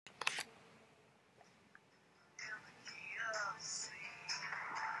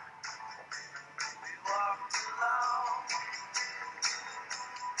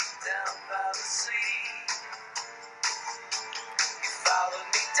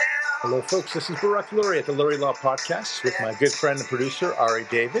Hello, folks. This is Barak Lurie at the Lurie Law Podcast with my good friend and producer, Ari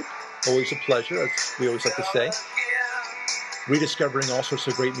David. Always a pleasure, as we always like to say. Rediscovering all sorts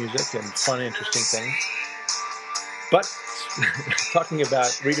of great music and fun, interesting things. But talking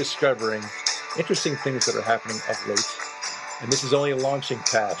about rediscovering interesting things that are happening of late. And this is only a launching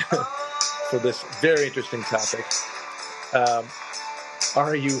pad for this very interesting topic.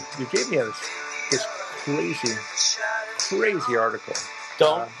 Ari, you gave me this crazy article.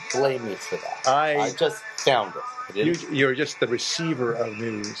 Don't blame me for that. I just found it. You're just the receiver of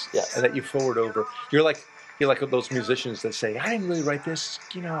news, yes, that you forward over. You're like those musicians that say, "I didn't really write this.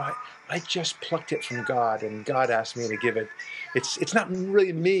 I just plucked it from God, and God asked me to give it." It's not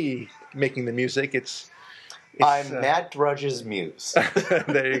really me making the music. I'm Matt Drudge's muse.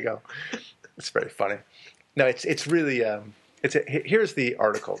 There you go. It's very funny. No, it's really. Here's the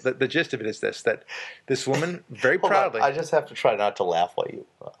article. The gist of it is that this woman very proudly. I just have to try not to laugh while you.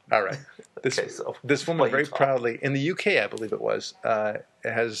 All right. This woman very proudly, in the UK, I believe it was,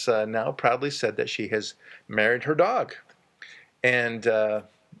 has now proudly said that she has married her dog, and not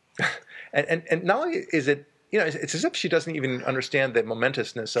only is it, it's as if she doesn't even understand the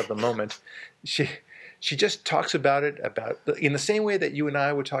momentousness of the moment. She just talks about it in the same way that you and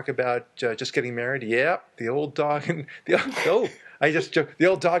I would talk about just getting married. Yeah, the old dog and the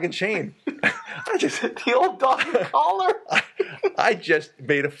old dog and chain. The old dog and collar. I just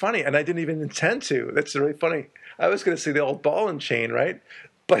made it funny, and I didn't even intend to. That's really funny. I was going to say the old ball and chain, right?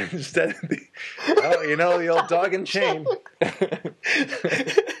 But instead, the old dog and chain.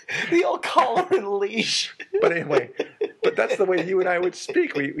 The old collar and leash. But anyway, that's the way you and I would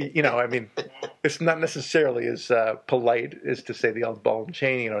speak. It's not necessarily as polite as to say the old ball and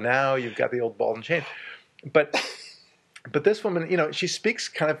chain. Now you've got the old ball and chain. But this woman, she speaks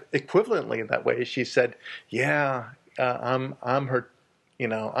kind of equivalently in that way. She said, "Yeah, I'm her,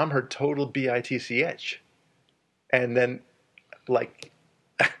 I'm her total bitch," and then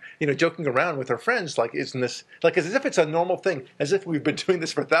joking around with her friends, isn't this as if it's a normal thing, as if we've been doing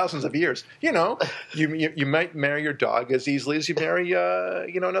this for thousands of years. You might marry your dog as easily as you marry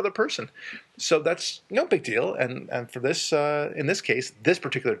another person, so that's no big deal. And for this, in this case, this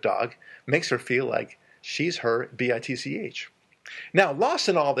particular dog makes her feel like she's her bitch. Now, lost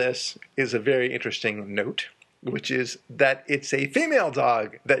in all this is a very interesting note, which is that it's a female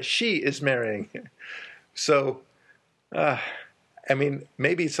dog that she is marrying. So,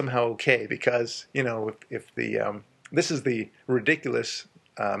 maybe it's somehow okay because, if this is the ridiculous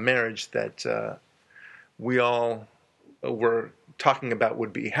marriage that we all were talking about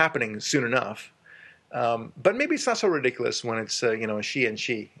would be happening soon enough. But maybe it's not so ridiculous when it's, she and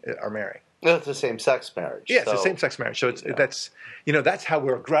she are marrying. No, it's a same-sex marriage. Yeah, it's a same-sex marriage. So that's how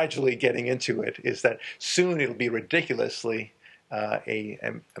we're gradually getting into it, is that soon it'll be ridiculously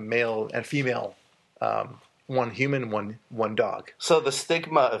a male and female, one human, one dog. So the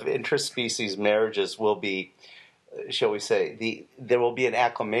stigma of interspecies marriages will be, shall we say, there will be an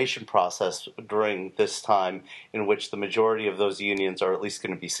acclimation process during this time in which the majority of those unions are at least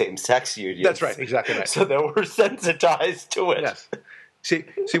going to be same-sex unions. That's right, exactly right. So that we're sensitized to it. Yes. See,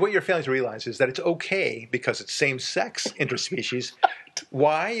 what you're failing to realize is that it's okay because it's same-sex interspecies.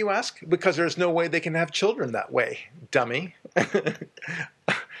 Why, you ask? Because there's no way they can have children that way, dummy.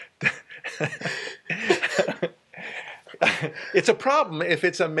 It's a problem if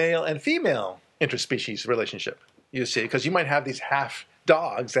it's a male and female interspecies relationship, you see, because you might have these half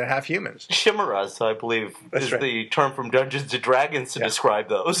dogs and half humans. Chimeras, I believe, is right. The term from Dungeons & Dragons to describe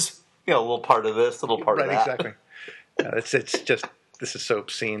those. A little part of this, a little part of that. Right, exactly. It's just... This is so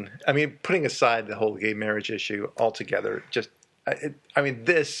obscene. Putting aside the whole gay marriage issue altogether,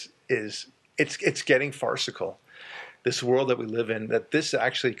 it's getting farcical. This world that we live in, that this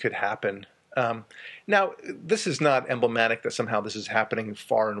actually could happen. Now, this is not emblematic that somehow this is happening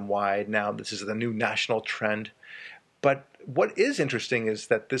far and wide. Now, this is the new national trend. But what is interesting is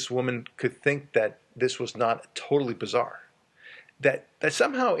that this woman could think that this was not totally bizarre. That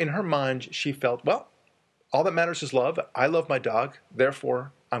somehow in her mind she felt, well, all that matters is love. I love my dog,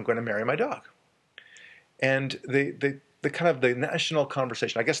 therefore I'm going to marry my dog. And the kind of the national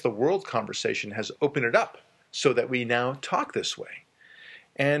conversation, I guess the world conversation, has opened it up so that we now talk this way.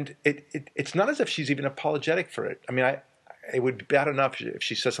 And it's not as if she's even apologetic for it. It would be bad enough if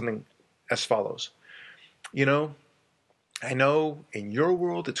she says something as follows. I know in your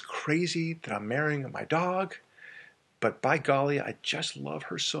world it's crazy that I'm marrying my dog, but by golly, I just love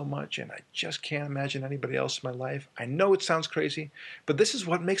her so much, and I just can't imagine anybody else in my life. I know it sounds crazy, but this is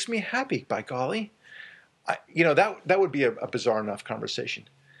what makes me happy, by golly. That would be a bizarre enough conversation.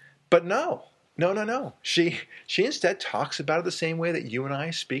 But no, No. She instead talks about it the same way that you and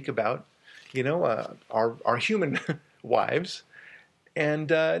I speak about, our human wives. And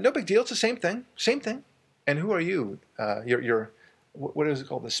no big deal. It's the same thing. Same thing. And who are you? You're what is it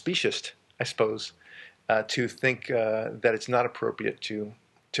called? The speciest, I suppose, to think that it's not appropriate to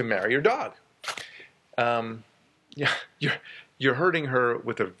marry your dog. Yeah, you're hurting her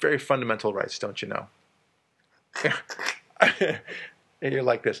with her very fundamental rights, don't you know? And you're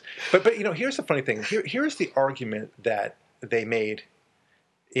like this. But here's the funny thing. Here's the argument that they made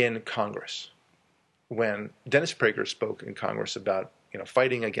in Congress when Dennis Prager spoke in Congress about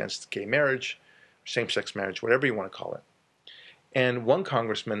fighting against gay marriage, same-sex marriage, whatever you want to call it. And one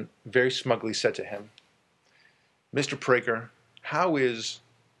congressman very smugly said to him, "Mr. Prager, how is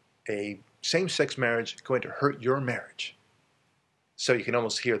a same-sex marriage going to hurt your marriage?" So you can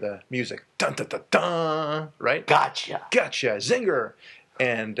almost hear the music, dun dun dun dun, right? Gotcha, zinger.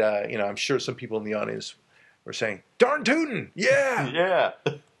 And I'm sure some people in the audience were saying, "Darn tootin', yeah, yeah."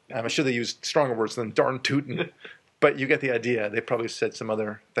 I'm sure they used stronger words than darn tootin', but you get the idea. They probably said some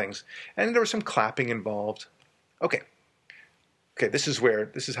other things, and there was some clapping involved. Okay, this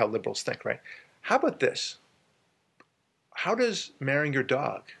is how liberals think, right? How about this? How does marrying your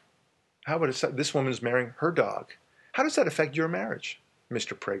dog? How about this woman's marrying her dog? How does that affect your marriage,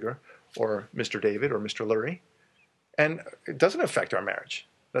 Mr. Prager, or Mr. David, or Mr. Lurie? And it doesn't affect our marriage.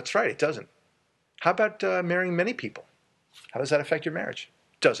 That's right, it doesn't. How about marrying many people? How does that affect your marriage?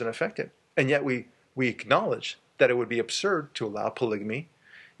 Doesn't affect it. And yet we acknowledge that it would be absurd to allow polygamy.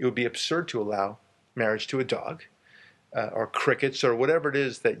 It would be absurd to allow marriage to a dog, or crickets, or whatever it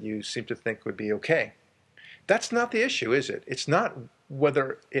is that you seem to think would be okay. That's not the issue, is it? It's not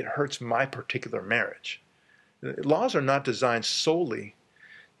whether it hurts my particular marriage. Laws are not designed solely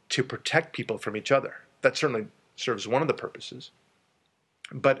to protect people from each other. That certainly serves one of the purposes.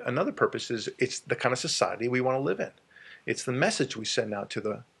 But another purpose is it's the kind of society we want to live in. It's the message we send out to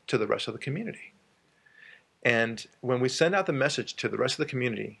the rest of the community. And when we send out the message to the rest of the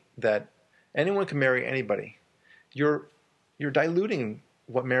community that anyone can marry anybody, you're diluting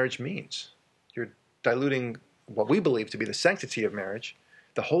what marriage means. You're diluting what we believe to be the sanctity of marriage,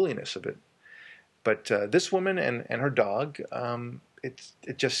 the holiness of it. But this woman and her dog, it's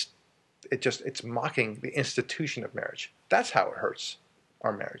mocking the institution of marriage. That's how it hurts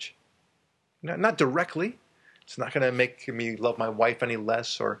our marriage. Not directly. It's not going to make me love my wife any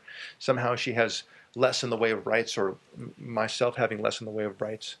less, or somehow she has less in the way of rights, or myself having less in the way of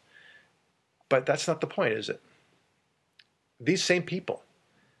rights. But that's not the point, is it? These same people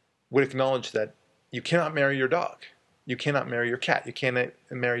would acknowledge that you cannot marry your dog. You cannot marry your cat. You cannot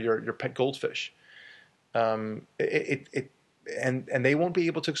marry your pet goldfish. And they won't be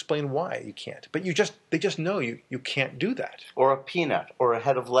able to explain why you can't. But they just know you can't do that. Or a peanut, or a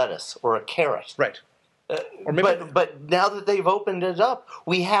head of lettuce, or a carrot. Right. Or maybe, but now that they've opened it up,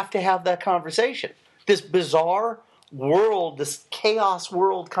 we have to have that conversation. This bizarre world, this chaos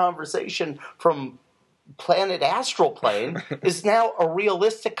world conversation from planet astral plane is now a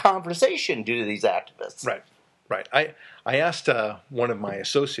realistic conversation due to these activists. Right. I asked one of my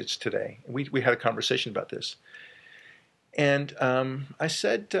associates today. We had a conversation about this. And I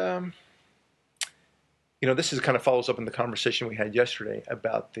said, this is kind of follows up in the conversation we had yesterday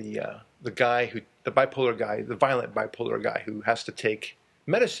about the bipolar guy, the violent bipolar guy who has to take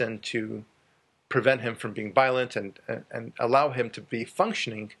medicine to prevent him from being violent and allow him to be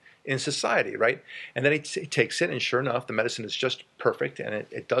functioning in society, right? And then he takes it, and sure enough, the medicine is just perfect, and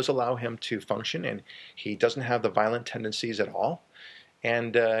it does allow him to function, and he doesn't have the violent tendencies at all.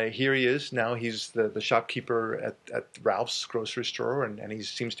 And here he is now. He's the shopkeeper at Ralph's grocery store, and he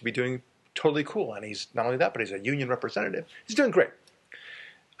seems to be doing totally cool. And he's not only that, but he's a union representative. He's doing great.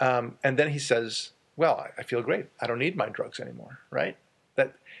 And then he says, "Well, I feel great. I don't need my drugs anymore." Right?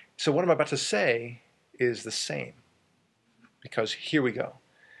 So what I'm about to say is the same, because here we go.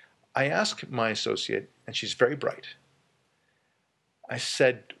 I asked my associate, and she's very bright. I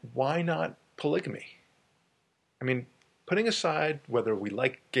said, "Why not polygamy?" I mean, putting aside whether we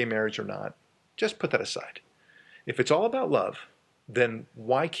like gay marriage or not, just put that aside. If it's all about love, then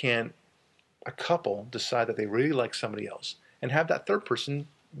why can't a couple decide that they really like somebody else and have that third person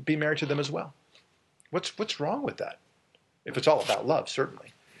be married to them as well? What's wrong with that? If it's all about love,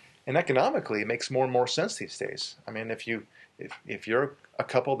 certainly. And economically, it makes more and more sense these days. I mean, if you're a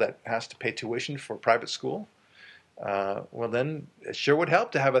couple that has to pay tuition for private school, well, then it sure would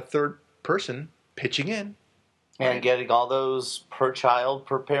help to have a third person pitching in. And getting all those per child,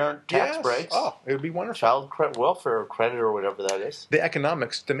 per parent tax breaks. Oh, it would be wonderful. Child welfare credit or whatever that is. The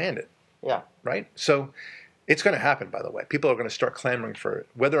economics demand it. Yeah. Right? So It's going to happen, by the way. People are going to start clamoring for it.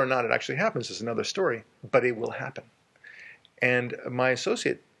 Whether or not it actually happens is another story, but it will happen. And my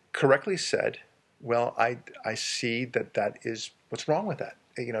associate correctly said, well, I see that is what's wrong with that.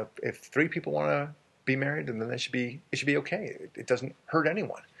 You know, if 3 people want to be married, then it should be okay. It doesn't hurt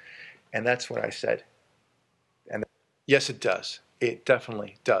anyone. And that's what I said. And yes, it does. It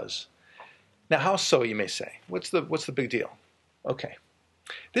definitely does. Now, how so, you may say? What's the big deal? Okay.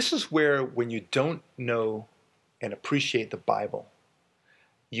 This is where, when you don't know and appreciate the Bible,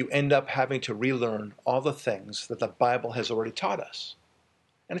 you end up having to relearn all the things that the Bible has already taught us.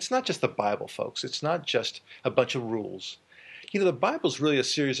 And it's not just the Bible, folks. It's not just a bunch of rules. You know, the Bible's really a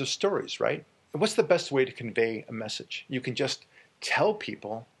series of stories, right? And what's the best way to convey a message? You can just tell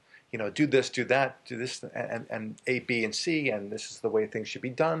people, you know, do this, do that, do this, and A, B, and C, and this is the way things should be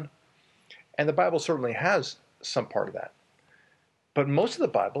done. And the Bible certainly has some part of that. But most of the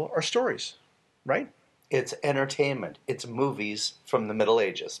Bible are stories, right? It's entertainment. It's movies from the Middle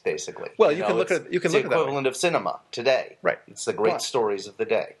Ages, basically. Well, you can look at it. It's the equivalent of cinema today. Right. It's the great stories of the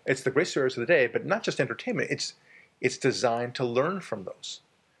day. It's the great stories of the day, but not just entertainment. It's designed to learn from those.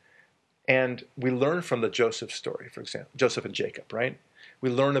 And we learn from the Joseph story, for example, Joseph and Jacob, right? We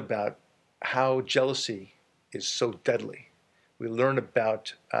learn about how jealousy is so deadly. We learn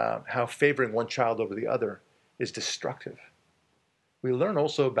about how favoring one child over the other is destructive. We learn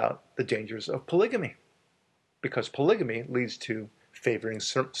also about the dangers of polygamy, because polygamy leads to favoring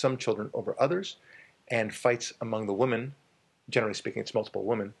some children over others and fights among the women, generally speaking, it's multiple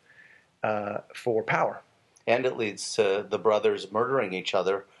women, for power. And it leads to the brothers murdering each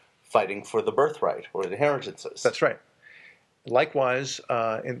other, fighting for the birthright or the inheritances. That's right. Likewise,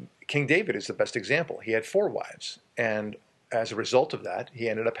 King David is the best example. He had 4 wives, and as a result of that, he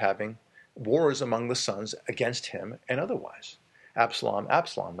ended up having wars among the sons against him and other wives. Absalom,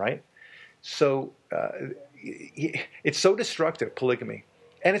 right? So it's so destructive, polygamy.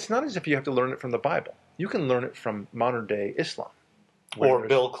 And it's not as if you have to learn it from the Bible. You can learn it from modern-day Islam. Or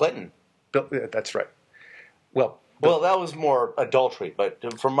Bill Clinton. That's right. Well, that was more adultery, but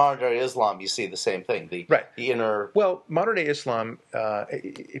from modern-day Islam, you see the same thing. The inner... Well, modern-day Islam,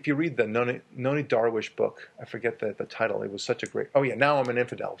 if you read the Noni Darwish book, I forget the title. It was such a great... Oh, yeah, Now I'm an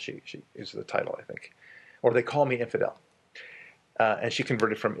Infidel, she is the title, I think. Or They Call Me Infidel. And she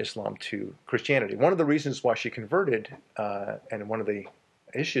converted from Islam to Christianity. One of the reasons why she converted, and one of the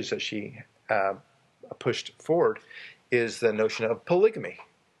issues that she pushed forward, is the notion of polygamy.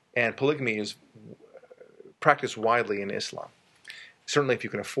 And polygamy is practiced widely in Islam. Certainly if you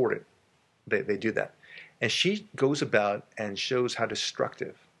can afford it, they do that. And she goes about and shows how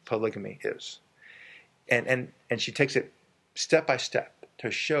destructive polygamy is. And she takes it step by step to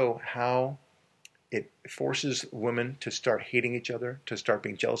show how it forces women to start hating each other, to start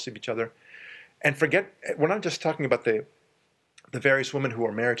being jealous of each other. And we're not just talking about the various women who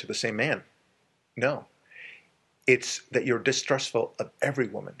are married to the same man. No. It's that you're distrustful of every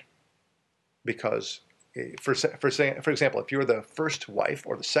woman. Because, for example, if you're the first wife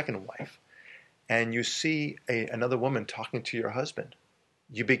or the second wife, and you see another woman talking to your husband,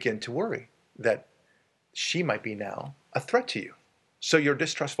 you begin to worry that she might be now a threat to you. So you're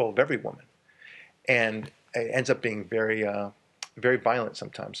distrustful of every woman. And it ends up being very, very violent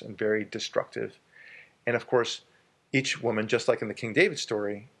sometimes and very destructive. And of course, each woman, just like in the King David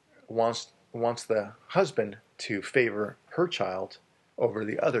story, wants the husband to favor her child over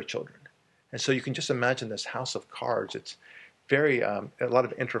the other children. And so you can just imagine this house of cards. It's very a lot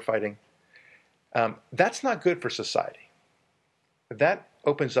of interfighting. That's not good for society. That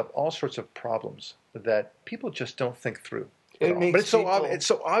opens up all sorts of problems that people just don't think through. But it's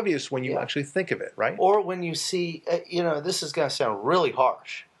so obvious when you actually think of it, right? Or when you see, this is going to sound really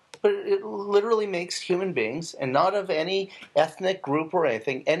harsh, but it literally makes human beings, and not of any ethnic group or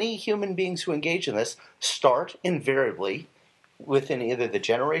anything, any human beings who engage in this start invariably within either the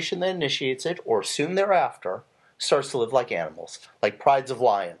generation that initiates it or soon thereafter starts to live like animals, like prides of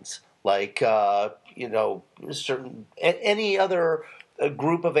lions, like, any other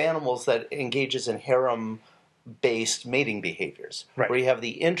group of animals that engages in harem-based mating behaviors, right, where you have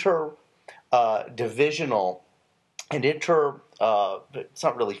the divisional and it's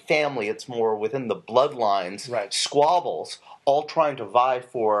not really family, it's more within the bloodlines, right, squabbles, all trying to vie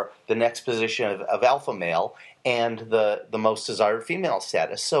for the next position of alpha male and the most desired female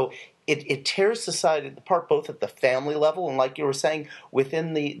status. So it tears society apart both at the family level and, like you were saying,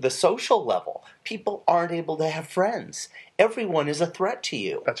 within the social level. People aren't able to have friends. Everyone is a threat to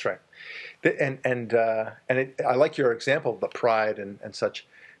you. That's right. I like your example of the pride and such,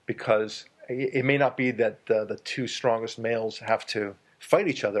 because it may not be that the 2 strongest males have to fight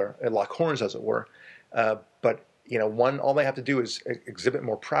each other, lock horns as it were, But all they have to do is exhibit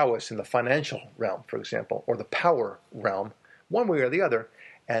more prowess in the financial realm, for example, or the power realm, one way or the other,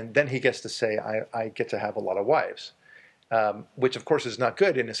 and then he gets to say, I get to have a lot of wives, which of course is not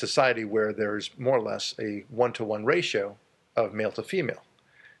good in a society where there's more or less a 1-to-1 ratio of male to female.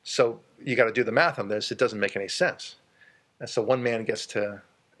 So you got to do the math on this. It doesn't make any sense. And so one man gets to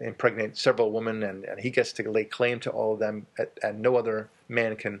impregnate several women, and he gets to lay claim to all of them, and no other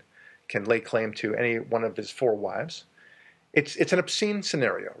man can lay claim to any one of his 4 wives. It's an obscene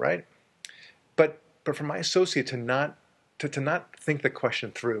scenario, right? But for my associate to not think the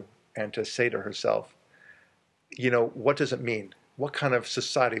question through and to say to herself, what does it mean? What kind of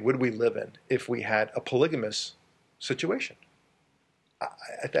society would we live in if we had a polygamous situation?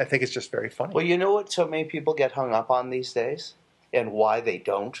 I think it's just very funny. Well, you know what so many people get hung up on these days, and why they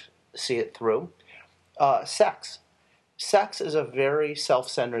don't see it through? Sex. Sex is a very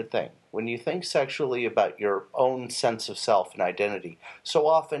self-centered thing. When you think sexually about your own sense of self and identity, so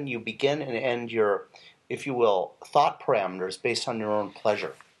often you begin and end your, if you will, thought parameters based on your own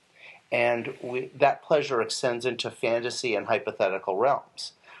pleasure. And that pleasure extends into fantasy and hypothetical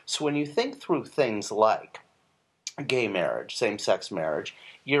realms. So when you think through things like gay marriage, same-sex marriage,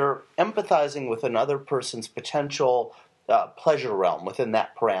 you're empathizing with another person's potential pleasure realm within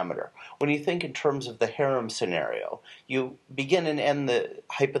that parameter. When you think in terms of the harem scenario, you begin and end the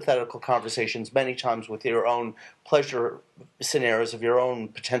hypothetical conversations many times with your own pleasure scenarios of your own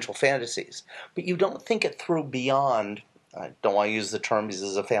potential fantasies. But you don't think it through beyond, I don't want to use the term because this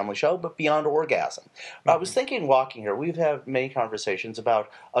is a family show, but beyond orgasm. Mm-hmm. I was thinking walking here, we've had many conversations about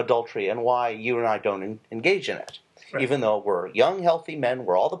adultery and why you and I don't engage in it. Right. Even though we're young, healthy men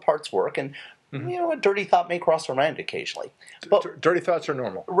where all the parts work, and a dirty thought may cross our mind occasionally. But dirty thoughts are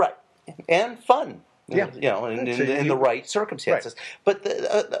normal. Right. And fun. Yeah. In the right circumstances. Right. But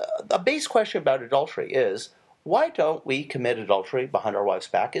the base question about adultery is, why don't we commit adultery behind our wife's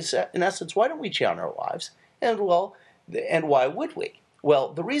back? Is, in essence, why don't we cheat on our wives? And why would we?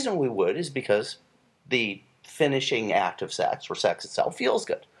 Well, the reason we would is because the finishing act of sex, or sex itself, feels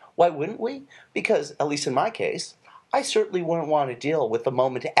good. Why wouldn't we? Because, at least in my case, I certainly wouldn't want to deal with the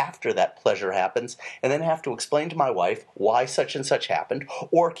moment after that pleasure happens and then have to explain to my wife why such and such happened,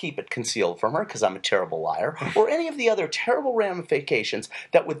 or keep it concealed from her because I'm a terrible liar, or any of the other terrible ramifications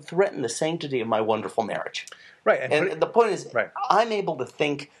that would threaten the sanctity of my wonderful marriage. Right. And the point is, right. I'm able to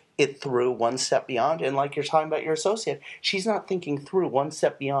think it through one step beyond, and like you're talking about your associate, she's not thinking through one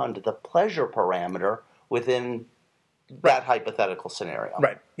step beyond the pleasure parameter within that hypothetical scenario.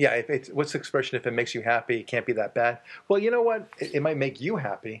 Right. Yeah. What's the expression? If it makes you happy, it can't be that bad. Well, you know what? It might make you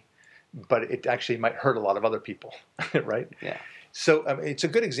happy, but it actually might hurt a lot of other people. Right. Yeah. So it's a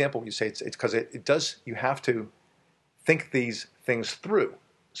good example when you say it's because it does. You have to think these things through.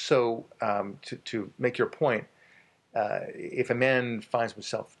 So to make your point, if a man finds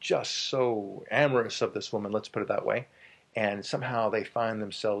himself just so amorous of this woman, let's put it that way, and somehow they find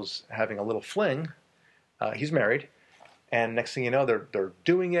themselves having a little fling, he's married. And next thing you know, they're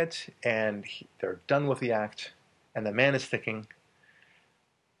doing it, and they're done with the act, and the man is thinking,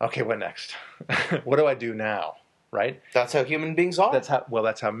 okay, what next? What do I do now? Right? That's how human beings are. That's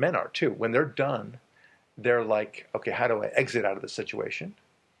how men are too. When they're done, they're like, okay, how do I exit out of this situation?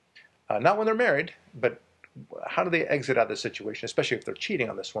 Not when they're married, but how do they exit out of this situation, especially if they're cheating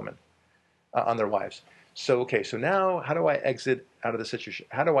on this woman, on their wives? So, okay, so now how do I exit out of the situation?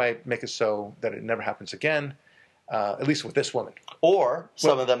 How do I make it so that it never happens again? At least with this woman. Or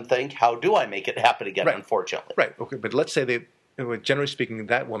some of them think, how do I make it happen again, right. Unfortunately. Right, okay, but let's say generally speaking,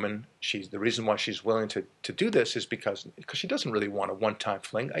 that woman, the reason why she's willing to do this is because she doesn't really want a one-time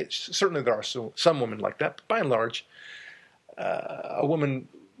fling. Certainly there are some women like that, but by and large, a woman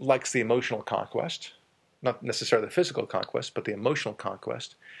likes the emotional conquest, not necessarily the physical conquest, but the emotional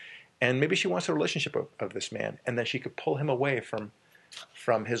conquest. And maybe she wants a relationship of this man, and then she could pull him away from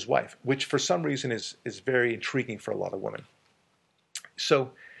his wife, which for some reason is very intriguing for a lot of women.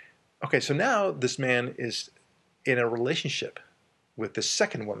 So, okay, so now this man is in a relationship with the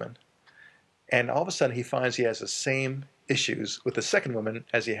second woman, and all of a sudden he finds he has the same issues with the second woman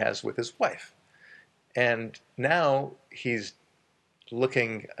as he has with his wife. And now he's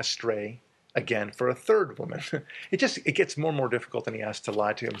looking astray again for a third woman. It gets more and more difficult, and he has to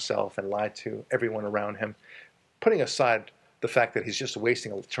lie to himself and lie to everyone around him, putting aside the fact that he's just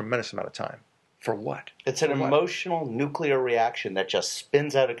wasting a tremendous amount of time. For what? It's an emotional nuclear reaction that just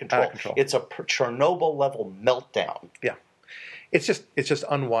spins out of control. It's a Chernobyl-level meltdown. Yeah. It's just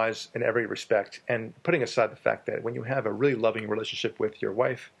unwise in every respect. And putting aside the fact that when you have a really loving relationship with your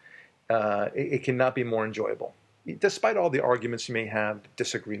wife, it cannot be more enjoyable. Despite all the arguments you may have,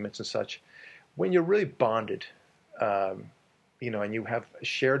 disagreements and such, when you're really bonded, and you have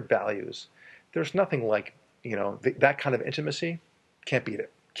shared values, there's nothing like, that kind of intimacy. Can't beat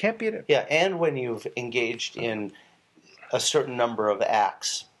it. Can't beat it. Yeah, and when you've engaged in a certain number of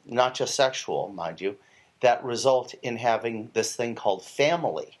acts, not just sexual, mind you, that result in having this thing called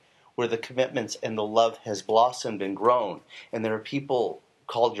family, where the commitments and the love has blossomed and grown, and there are people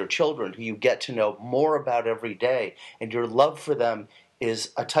called your children who you get to know more about every day, and your love for them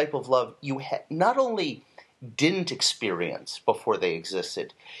is a type of love you not only didn't experience before they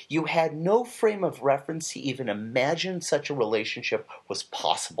existed, you had no frame of reference to even imagine such a relationship was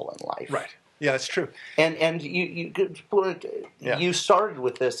possible in life. Right. Yeah, that's true. And you started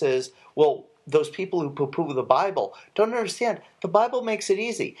with this as, well, those people who poo-poo the Bible don't understand. The Bible makes it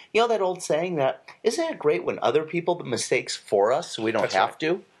easy. You know that old saying that, isn't it great when other people make mistakes for us so we don't have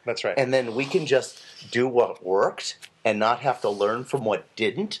to? That's right. And then we can just do what worked and not have to learn from what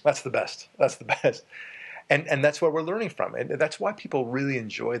didn't? That's the best. That's the best. And that's what we're learning from. And that's why people really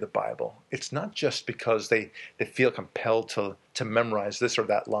enjoy the Bible. It's not just because they feel compelled to memorize this or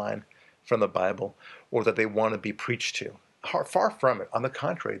that line from the Bible, or that they want to be preached to. Far from it. On the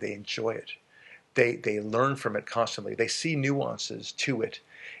contrary, they enjoy it. They learn from it constantly. They see nuances to it.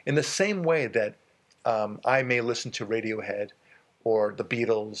 In the same way that I may listen to Radiohead or the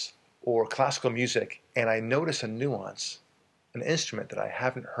Beatles or classical music, and I notice a nuance, an instrument that I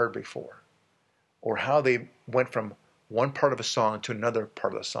haven't heard before, or how they went from one part of a song to another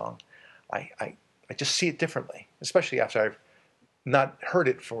part of the song. I just see it differently, especially after I've not heard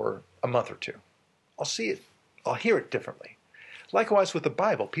it for a month or two. I'll see it. I'll hear it differently. Likewise with the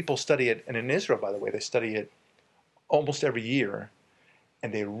Bible. People study it, and in Israel, by the way, they study it almost every year,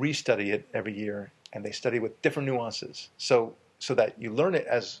 and they restudy it every year, and they study with different nuances. So that you learn it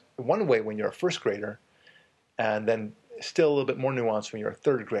as one way when you're a first grader, and then still a little bit more nuanced when you're a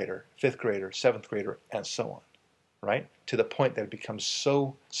third grader, fifth grader, seventh grader, and so on, right? To the point that it becomes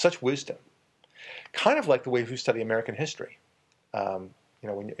such wisdom. Kind of like the way we study American history.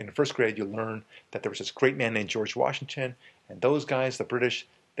 When in first grade you learn that there was this great man named George Washington, and those guys, the British,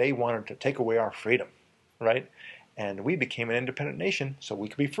 they wanted to take away our freedom, right? And we became an independent nation so we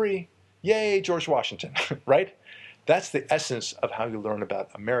could be free. Yay, George Washington, right? That's the essence of how you learn about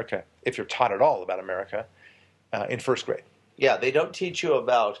America, if you're taught at all about America, in first grade. Yeah, they don't teach you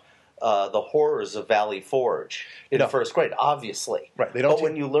about the horrors of Valley Forge in first grade, obviously. Right. They don't. But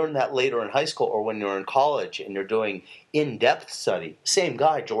when you learn that later in high school or when you're in college and you're doing in-depth study, same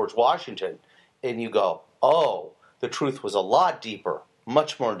guy, George Washington, and you go, oh, the truth was a lot deeper,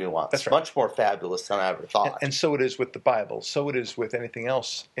 much more nuanced, That's right. Much more fabulous than I ever thought. And so it is with the Bible. So it is with anything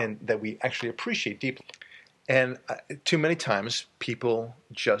else that we actually appreciate deeply. And too many times people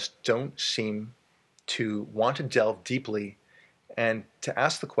just don't seem to want to delve deeply and to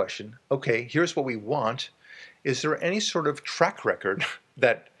ask the question, okay, here's what we want. Is there any sort of track record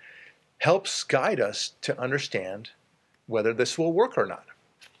that helps guide us to understand whether this will work or not,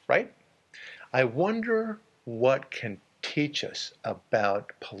 right? I wonder what can teach us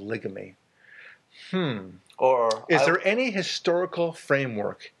about polygamy. Or is there any historical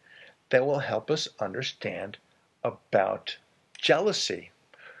framework that will help us understand about jealousy?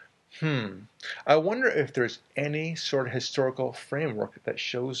 I wonder if there's any sort of historical framework that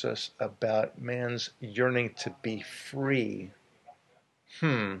shows us about man's yearning to be free.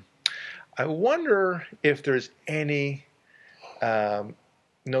 I wonder if there's any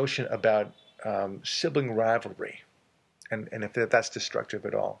notion about sibling rivalry, and if that's destructive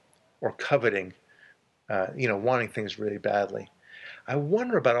at all, or coveting, wanting things really badly. I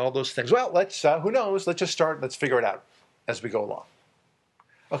wonder about all those things. Well, let's, who knows? Let's just start. Let's figure it out as we go along.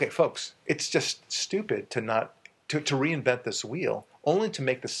 Okay, folks, it's just stupid to reinvent this wheel only to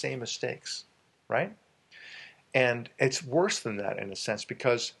make the same mistakes, right? And it's worse than that in a sense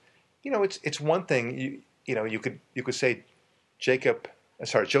because, it's one thing you could say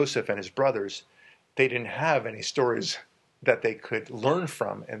Joseph and his brothers, they didn't have any stories that they could learn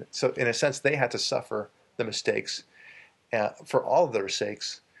from, and so in a sense they had to suffer the mistakes for all of their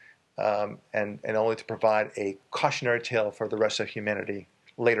sakes, and only to provide a cautionary tale for the rest of humanity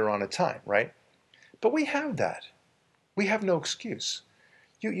later on in time, right? But we have that. We have no excuse.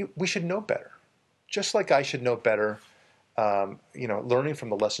 We should know better. Just like I should know better, learning from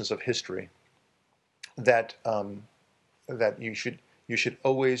the lessons of history, that you should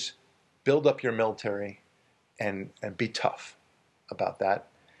always build up your military and be tough about that,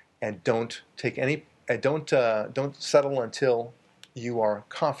 and don't settle until you are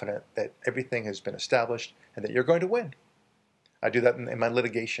confident that everything has been established and that you're going to win. I do that in my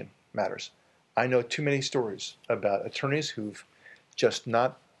litigation matters. I know too many stories about attorneys who've just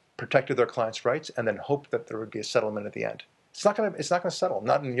not protected their clients' rights, and then hoped that there would be a settlement at the end. It's not going to settle,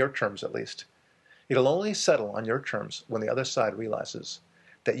 not in your terms at least. It'll only settle on your terms when the other side realizes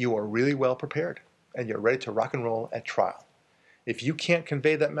that you are really well prepared and you're ready to rock and roll at trial. If you can't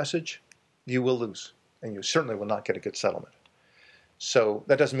convey that message, you will lose, and you certainly will not get a good settlement. So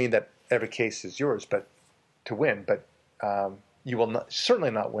that doesn't mean that every case is yours, but to win. But you will certainly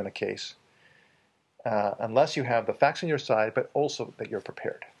not win a case unless you have the facts on your side, but also that you're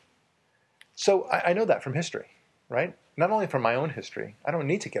prepared. So I know that from history, right? Not only from my own history. I don't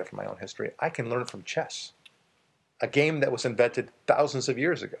need to get it from my own history. I can learn it from chess, a game that was invented thousands of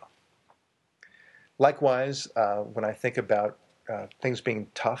years ago. Likewise, when I think about things being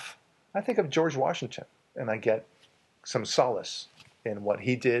tough, I think of George Washington, and I get some solace in what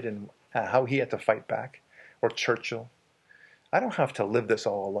he did and how he had to fight back, or Churchill. I don't have to live this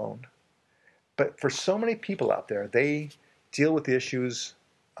all alone. But for so many people out there, they deal with the issues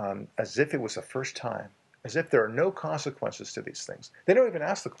as if it was the first time, as if there are no consequences to these things. They don't even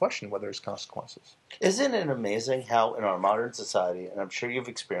ask the question whether there's consequences. Isn't it amazing how in our modern society, and I'm sure you've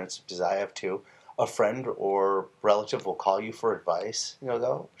experienced it because I have too, a friend or relative will call you for advice.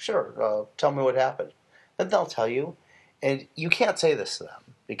 Go, sure, tell me what happened. Then they'll tell you, and you can't say this to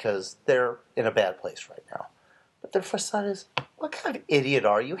them because they're in a bad place right now. But their first thought is, what kind of idiot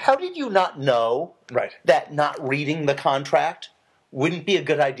are you? How did you not know that not reading the contract wouldn't be a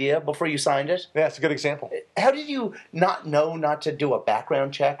good idea before you signed it? Yeah, it's a good example. How did you not know not to do a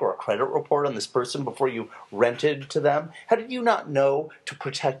background check or a credit report on this person before you rented to them? How did you not know to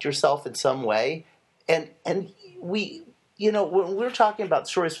protect yourself in some way? And we, when we're talking about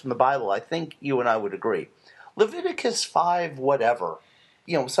stories from the Bible, I think you and I would agree. Leviticus 5, whatever,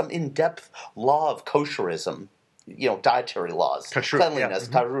 some in-depth law of kosherism, dietary laws, cleanliness,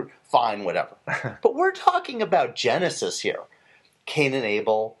 fine, whatever. But we're talking about Genesis here. Cain and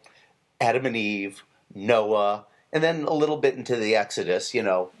Abel, Adam and Eve, Noah, and then a little bit into the Exodus,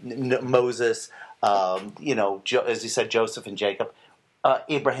 Moses, as you said, Joseph and Jacob,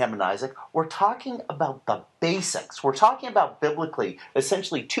 Abraham and Isaac. We're talking about the basics. We're talking about biblically,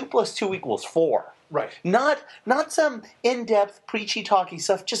 essentially 2 + 2 = 4. Right. Not some in-depth, preachy, talky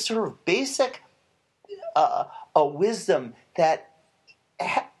stuff, just sort of basic a wisdom that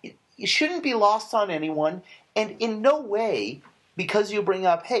shouldn't be lost on anyone, and in no way, because you bring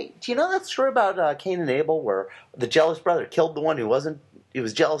up, hey, do you know that story about Cain and Abel where the jealous brother killed the one he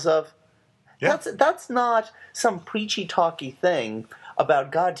was jealous of? Yeah. That's not some preachy, talky thing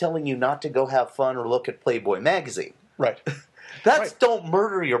about God telling you not to go have fun or look at Playboy magazine. Right. That's don't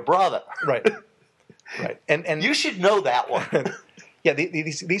murder your brother. Right. Right. And you should know that one. Yeah,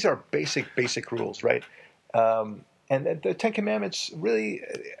 these are basic rules, right? And the Ten Commandments really,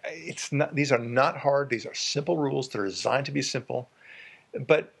 these are not hard. These are simple rules. They're designed to be simple.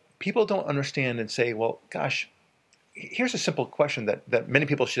 But people don't understand and say, well, gosh, here's a simple question that many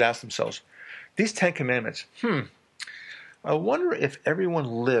people should ask themselves. These Ten Commandments, I wonder if everyone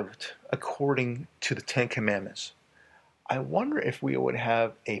lived according to the Ten Commandments. I wonder if we would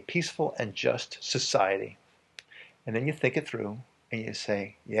have a peaceful and just society. And then you think it through and you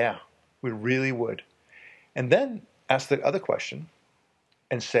say, yeah, we really would. And then ask the other question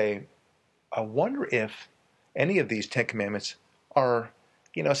and say, I wonder if any of these Ten Commandments are,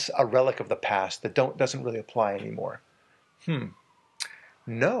 a relic of the past that doesn't really apply anymore.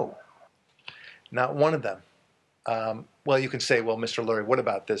 No, not one of them. Well, you can say, well, Mr. Lurie, what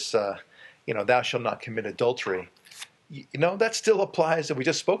about this, thou shalt not commit adultery? That still applies, and we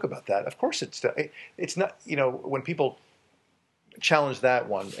just spoke about that. Of course it's not, when people challenge that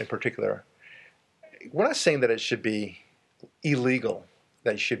one in particular, we're not saying that it should be illegal,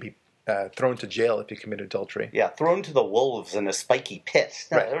 that you should be thrown to jail if you commit adultery. Yeah, thrown to the wolves in a spiky pit.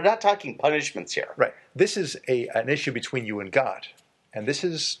 No, right. We're not talking punishments here. Right. This is an issue between you and God. And this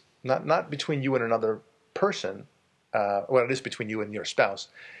is not between you and another person. Well, it is between you and your spouse.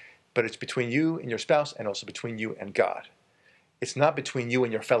 But it's between you and your spouse and also between you and God. It's not between you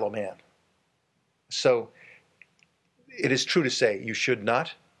and your fellow man. So it is true to say you should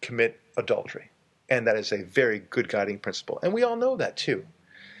not commit adultery. And that is a very good guiding principle. And we all know that too.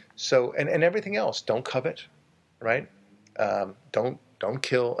 So, and everything else, don't covet, right? Don't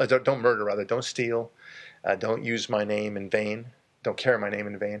kill, don't murder rather, don't steal, don't use my name in vain, don't carry my name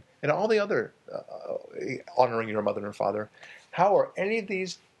in vain, and all the other honoring your mother and father. How are any of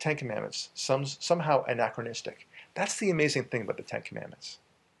these Ten Commandments somehow anachronistic? That's the amazing thing about the Ten Commandments.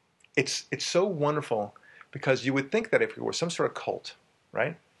 It's so wonderful because you would think that if it were some sort of cult,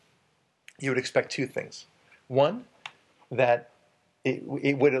 right, you would expect two things. One, that it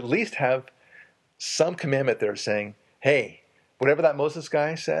would at least have some commandment there saying, hey, whatever that Moses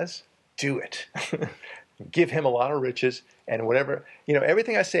guy says, do it. Give him a lot of riches, and whatever,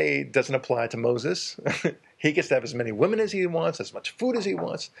 everything I say doesn't apply to Moses. He gets to have as many women as he wants, as much food as he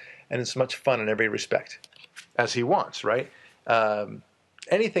wants, and as much fun in every respect as he wants, right?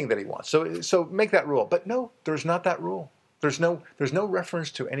 Anything that he wants. So make that rule. But no, there's not that rule. There's no reference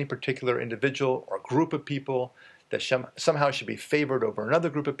to any particular individual or group of people that somehow should be favored over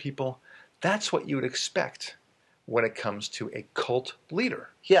another group of people. That's what you would expect when it comes to a cult leader.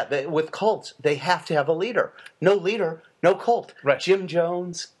 Yeah, with cults, they have to have a leader. No leader, no cult. Right. Jim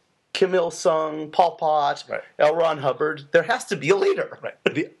Jones, Kim Il-sung, Pol Pot, right. L. Ron Hubbard. There has to be a leader. Right.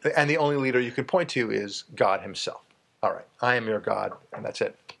 And the only leader you can point to is God himself. All right, I am your God, and that's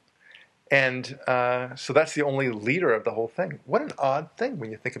it. And so that's the only leader of the whole thing. What an odd thing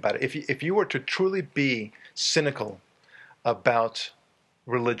when you think about it. If you were to truly be cynical about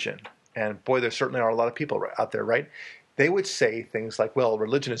religion, and boy, there certainly are a lot of people out there, right? They would say things like, well,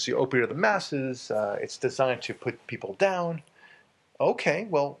 religion is the opiate of the masses. It's designed to put people down. Okay,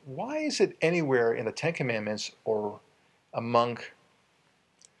 well, why is it anywhere in the Ten Commandments or among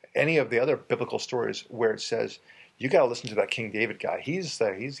any of the other biblical stories where it says, you got to listen to that King David guy. He's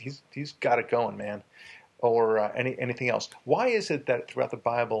got it going, man. Or anything else. Why is it that throughout the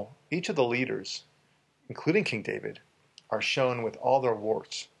Bible, each of the leaders, including King David, are shown with all their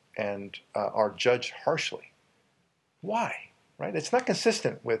warts and are judged harshly? Why? Right? It's not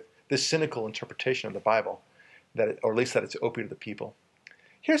consistent with this cynical interpretation of the Bible, or at least that it's opiate to the people.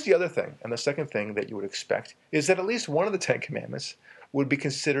 Here's the other thing, and the second thing that you would expect is that at least one of the Ten Commandments would be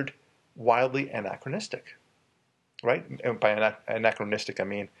considered wildly anachronistic. Right? And by anachronistic, I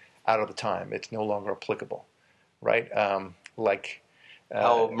mean out of the time. It's no longer applicable. Right? How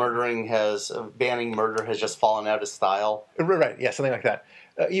banning murder has just fallen out of style. Right? Yeah, something like that.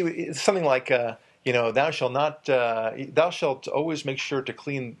 Something like thou shalt always make sure to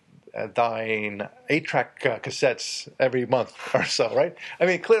clean thine 8-track cassettes every month or so, right? I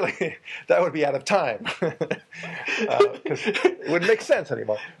mean, clearly that would be out of time because it wouldn't make sense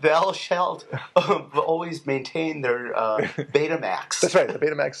anymore. Thou shalt always maintain their Betamax. That's right, the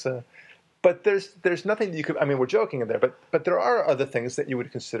Betamax. But there's nothing that you could. I mean, we're joking in there, but there are other things that you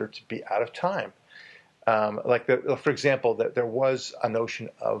would consider to be out of time. For example, that there was a notion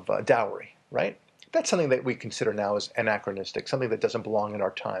of dowry, right? That's something that we consider now as anachronistic, something that doesn't belong in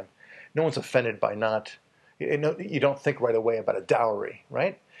our time. No one's offended by not. You don't think right away about a dowry,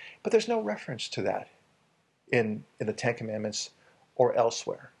 right? But there's no reference to that in the Ten Commandments or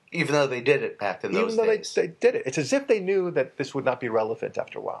elsewhere. Even though they did it back in those days. Even though they did it. It's as if they knew that this would not be relevant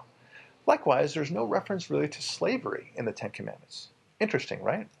after a while. Likewise, there's no reference really to slavery in the Ten Commandments. Interesting,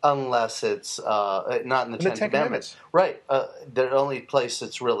 right? Unless it's not in the Ten Commandments. Right. The only place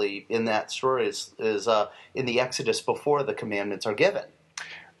that's really in that story is in the Exodus before the commandments are given.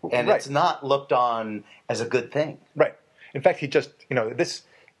 And It's not looked on as a good thing. Right. In fact, he just, this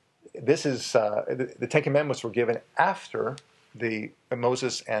is, the Ten Commandments were given after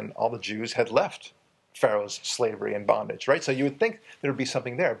Moses and all the Jews had left Pharaoh's slavery and bondage, right? So you would think there would be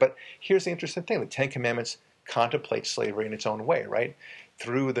something there. But here's the interesting thing. The Ten Commandments contemplate slavery in its own way, right?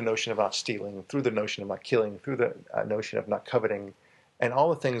 Through the notion of not stealing, through the notion of not killing, through the notion of not coveting, and all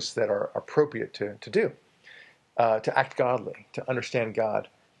the things that are appropriate to do, to act godly, to understand God.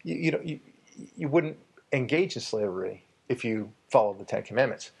 You wouldn't engage in slavery if you followed the Ten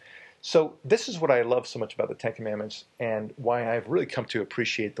Commandments. So this is what I love so much about the Ten Commandments and why I've really come to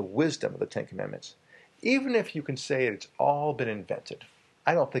appreciate the wisdom of the Ten Commandments. Even if you can say it's all been invented,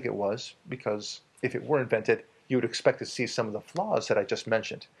 I don't think it was, because if it were invented, you would expect to see some of the flaws that I just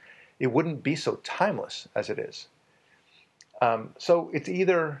mentioned. It wouldn't be so timeless as it is. So it's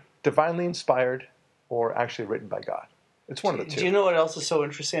either divinely inspired or actually written by God. It's one of the two. Do you know what else is so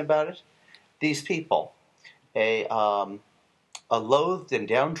interesting about it? These people, a loathed and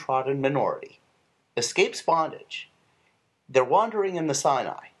downtrodden minority, escapes bondage. They're wandering in the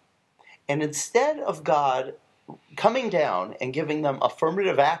Sinai. And instead of God coming down and giving them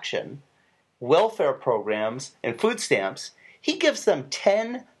affirmative action, welfare programs, and food stamps, he gives them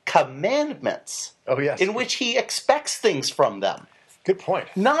 10 commandments in which he expects things from them. Good point.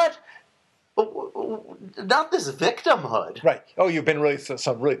 Not this victimhood. Right. Oh, you've been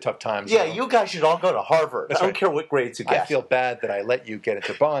some really tough times. Yeah, you guys should all go to Harvard. That's I don't care what grades you get. I feel bad that I let you get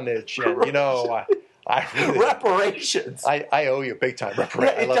into bondage, and I really, reparations. I owe you big time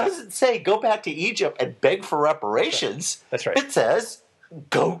reparations. It doesn't say go back to Egypt and beg for reparations. That's right. It says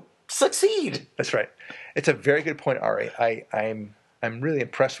go succeed. That's right. It's a very good point, Ari. I'm really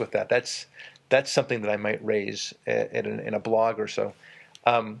impressed with that. That's something that I might raise in a blog or so.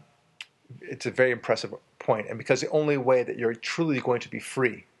 It's a very impressive point point, and because the only way that you're truly going to be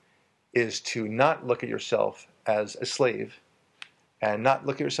free is to not look at yourself as a slave and not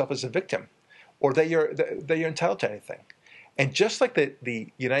look at yourself as a victim or that you're entitled to anything. And just like the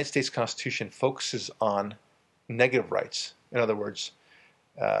United States Constitution focuses on negative rights, in other words,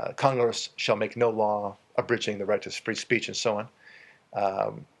 Congress shall make no law abridging the right to free speech and so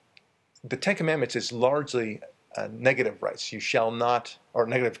on, the Ten Commandments is largely negative rights. You shall not, or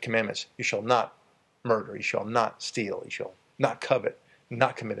negative commandments, you shall not murder, you shall not steal, you shall not covet,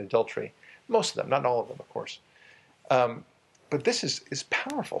 not commit adultery. Most of them, not all of them, of course. But this is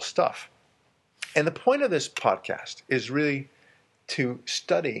powerful stuff. And the point of this podcast is really to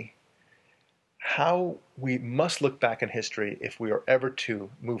study how we must look back in history if we are ever to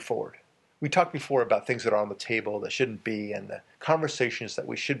move forward. We talked before about things that are on the table that shouldn't be, and the conversations that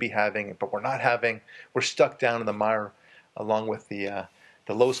we should be having, but we're not having. We're stuck down in the mire along with the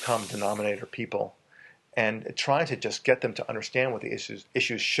lowest common denominator people, and trying to just get them to understand what the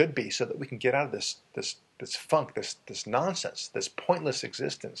issues should be so that we can get out of this funk, this nonsense, this pointless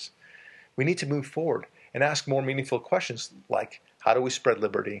existence. We need to move forward and ask more meaningful questions like, how do we spread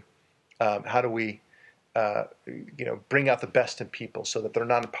liberty? How do we bring out the best in people so that they're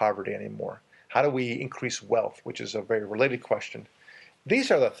not in poverty anymore? How do we increase wealth, which is a very related question?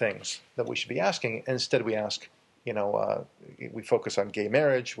 These are the things that we should be asking. Instead, we ask, we focus on gay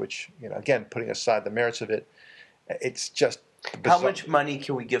marriage, which, again, putting aside the merits of it, it's just bizarre. How much money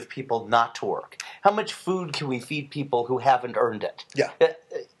can we give people not to work? How much food can we feed people who haven't earned it? Yeah.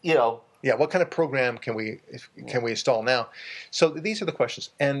 Yeah, what kind of program can we install now? So these are the questions.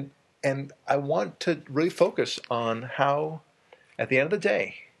 And I want to really focus on how, at the end of the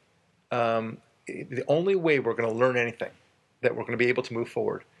day, the only way we're going to learn anything, that we're going to be able to move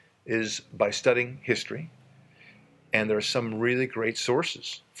forward, is by studying history. And there are some really great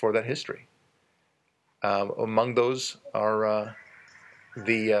sources for that history. Among those are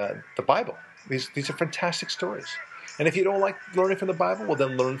the Bible. These are fantastic stories. And if you don't like learning from the Bible, well,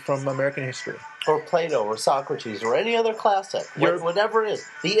 then learn from American history. Or Plato, or Socrates, or any other classic. Whatever it is.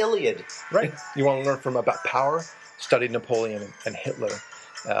 The Iliad. Right. You want to learn about power? Study Napoleon and Hitler.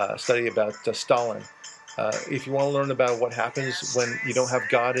 Study about Stalin. If you want to learn about what happens when you don't have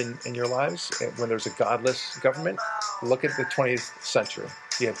God in your lives, when there's a godless government, look at the 20th century.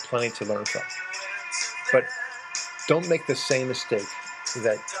 You have plenty to learn from. But don't make the same mistake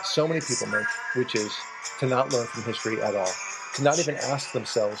that so many people make, which is to not learn from history at all, to not even ask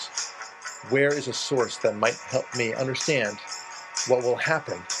themselves, where is a source that might help me understand what will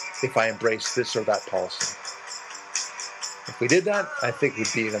happen if I embrace this or that policy? If we did that, I think we'd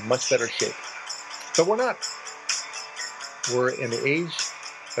be in a much better shape. But we're not. We're in the age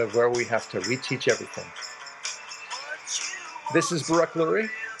of where we have to reteach everything. This is Barak Lurie,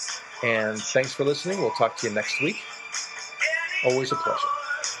 and thanks for listening. We'll talk to you next week. Always a pleasure.